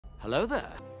Hello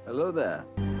there. Hello there.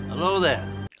 Hello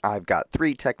there. I've got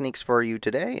 3 techniques for you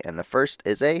today, and the first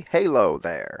is a halo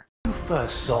there. When you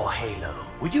first saw Halo,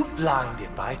 were you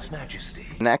blinded by its majesty?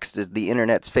 Next is the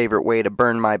internet's favorite way to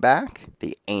burn my back,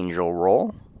 the angel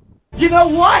roll. You know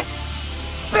what?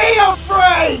 Be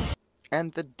afraid!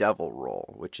 And the devil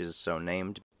roll, which is so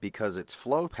named because its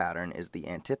flow pattern is the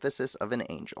antithesis of an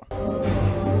angel.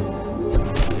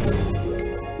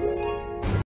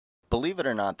 Believe it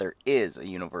or not, there is a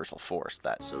universal force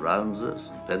that surrounds us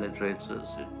and penetrates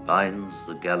us. It binds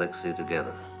the galaxy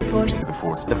together. Force. The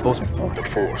Force. The Force. The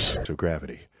Force. To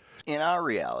gravity. in our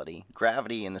reality,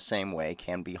 gravity in the same way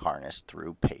can be harnessed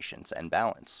through patience and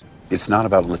balance. It's not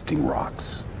about lifting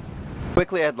rocks.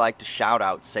 Quickly, I'd like to shout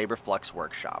out Saberflux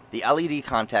Workshop. The LED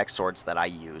contact swords that I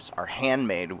use are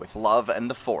handmade with love and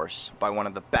the force by one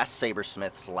of the best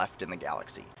sabersmiths left in the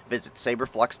galaxy. Visit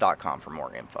saberflux.com for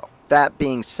more info. That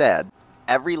being said,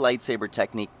 every lightsaber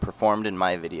technique performed in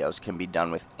my videos can be done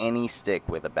with any stick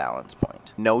with a balance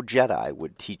point. No Jedi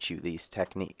would teach you these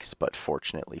techniques, but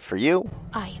fortunately for you,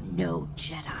 I am no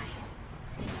Jedi.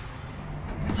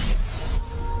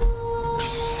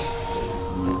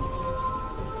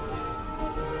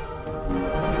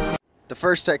 the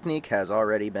first technique has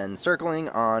already been circling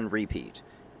on repeat,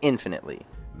 infinitely.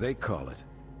 They call it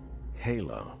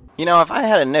Halo. You know, if I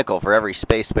had a nickel for every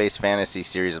space-based fantasy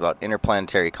series about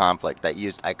interplanetary conflict that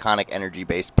used iconic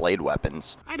energy-based blade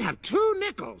weapons, I'd have 2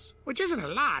 nickels, which isn't a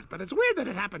lot, but it's weird that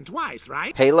it happened twice,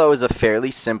 right? Halo is a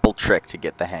fairly simple trick to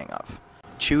get the hang of.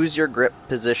 Choose your grip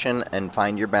position and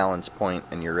find your balance point,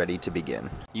 and you're ready to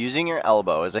begin. Using your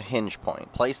elbow as a hinge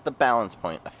point, place the balance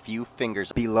point a few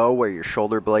fingers below where your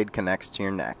shoulder blade connects to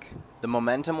your neck. The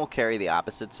momentum will carry the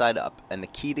opposite side up, and the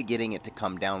key to getting it to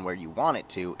come down where you want it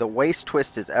to, the waist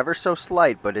twist is ever so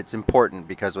slight, but it's important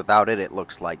because without it, it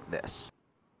looks like this.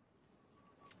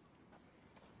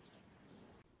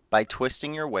 By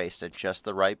twisting your waist at just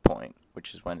the right point,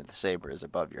 which is when the saber is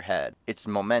above your head, its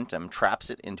momentum traps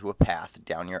it into a path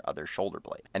down your other shoulder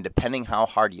blade. And depending how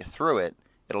hard you threw it,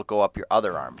 it'll go up your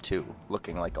other arm too,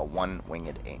 looking like a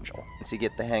one-winged angel. Once you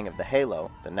get the hang of the halo,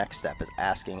 the next step is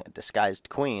asking a disguised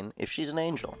queen if she's an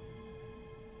angel.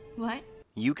 What?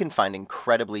 You can find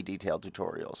incredibly detailed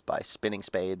tutorials by Spinning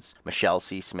Spades, Michelle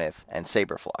C. Smith, and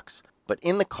Saberflux. But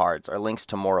in the cards are links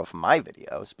to more of my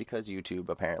videos because YouTube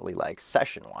apparently likes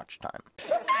session watch time.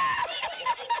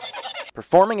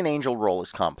 Performing an angel roll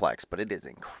is complex, but it is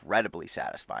incredibly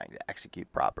satisfying to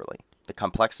execute properly. The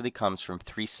complexity comes from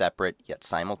 3 separate yet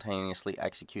simultaneously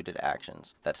executed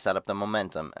actions that set up the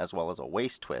momentum as well as a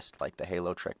waist twist like the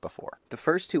halo trick before. The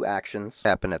first 2 actions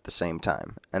happen at the same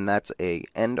time, and that's a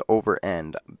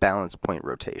end-over-end balance point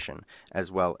rotation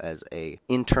as well as a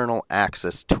internal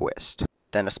axis twist.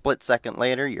 Then a split second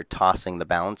later, you're tossing the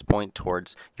balance point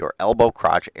towards your elbow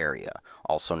crotch area,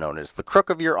 also known as the crook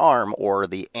of your arm or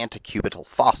the antecubital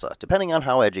fossa, depending on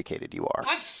how educated you are.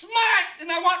 I'm smart and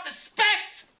I want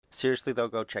respect! Seriously though,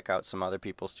 go check out some other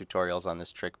people's tutorials on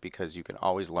this trick because you can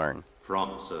always learn.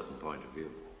 From a certain point of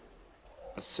view.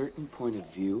 A certain point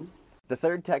of view? The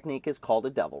third technique is called a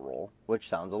devil roll, which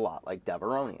sounds a lot like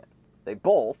Deveronian. They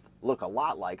both look a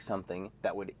lot like something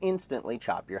that would instantly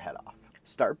chop your head off.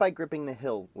 Start by gripping the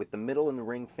hilt with the middle and the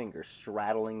ring finger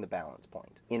straddling the balance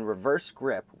point, in reverse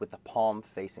grip with the palm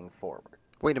facing forward.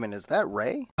 Wait a minute, is that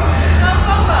Ray? Still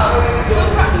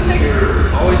practicing.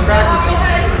 Always practicing.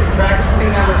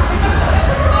 Practicing never.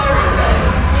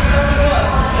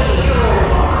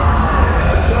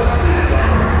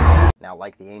 Now,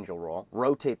 like the angel roll,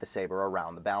 rotate the saber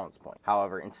around the balance point.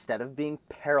 However, instead of being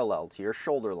parallel to your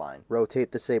shoulder line,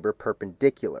 rotate the saber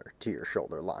perpendicular to your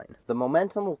shoulder line. The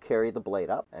momentum will carry the blade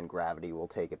up, and gravity will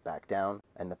take it back down,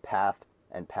 and the path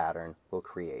and pattern will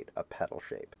create a petal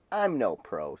shape. I'm no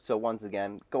pro, so once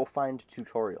again, go find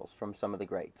tutorials from some of the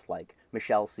greats, like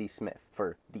Michelle C. Smith,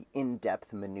 for the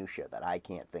in-depth minutiae that I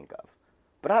can't think of.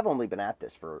 But I've only been at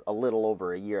this for a little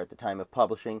over a year at the time of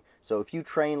publishing, so if you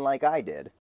train like I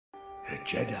did, A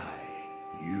Jedi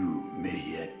you may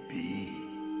yet be.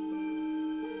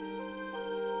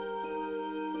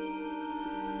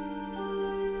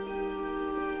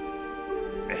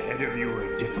 Ahead of you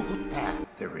a difficult path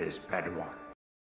there is, Padawan.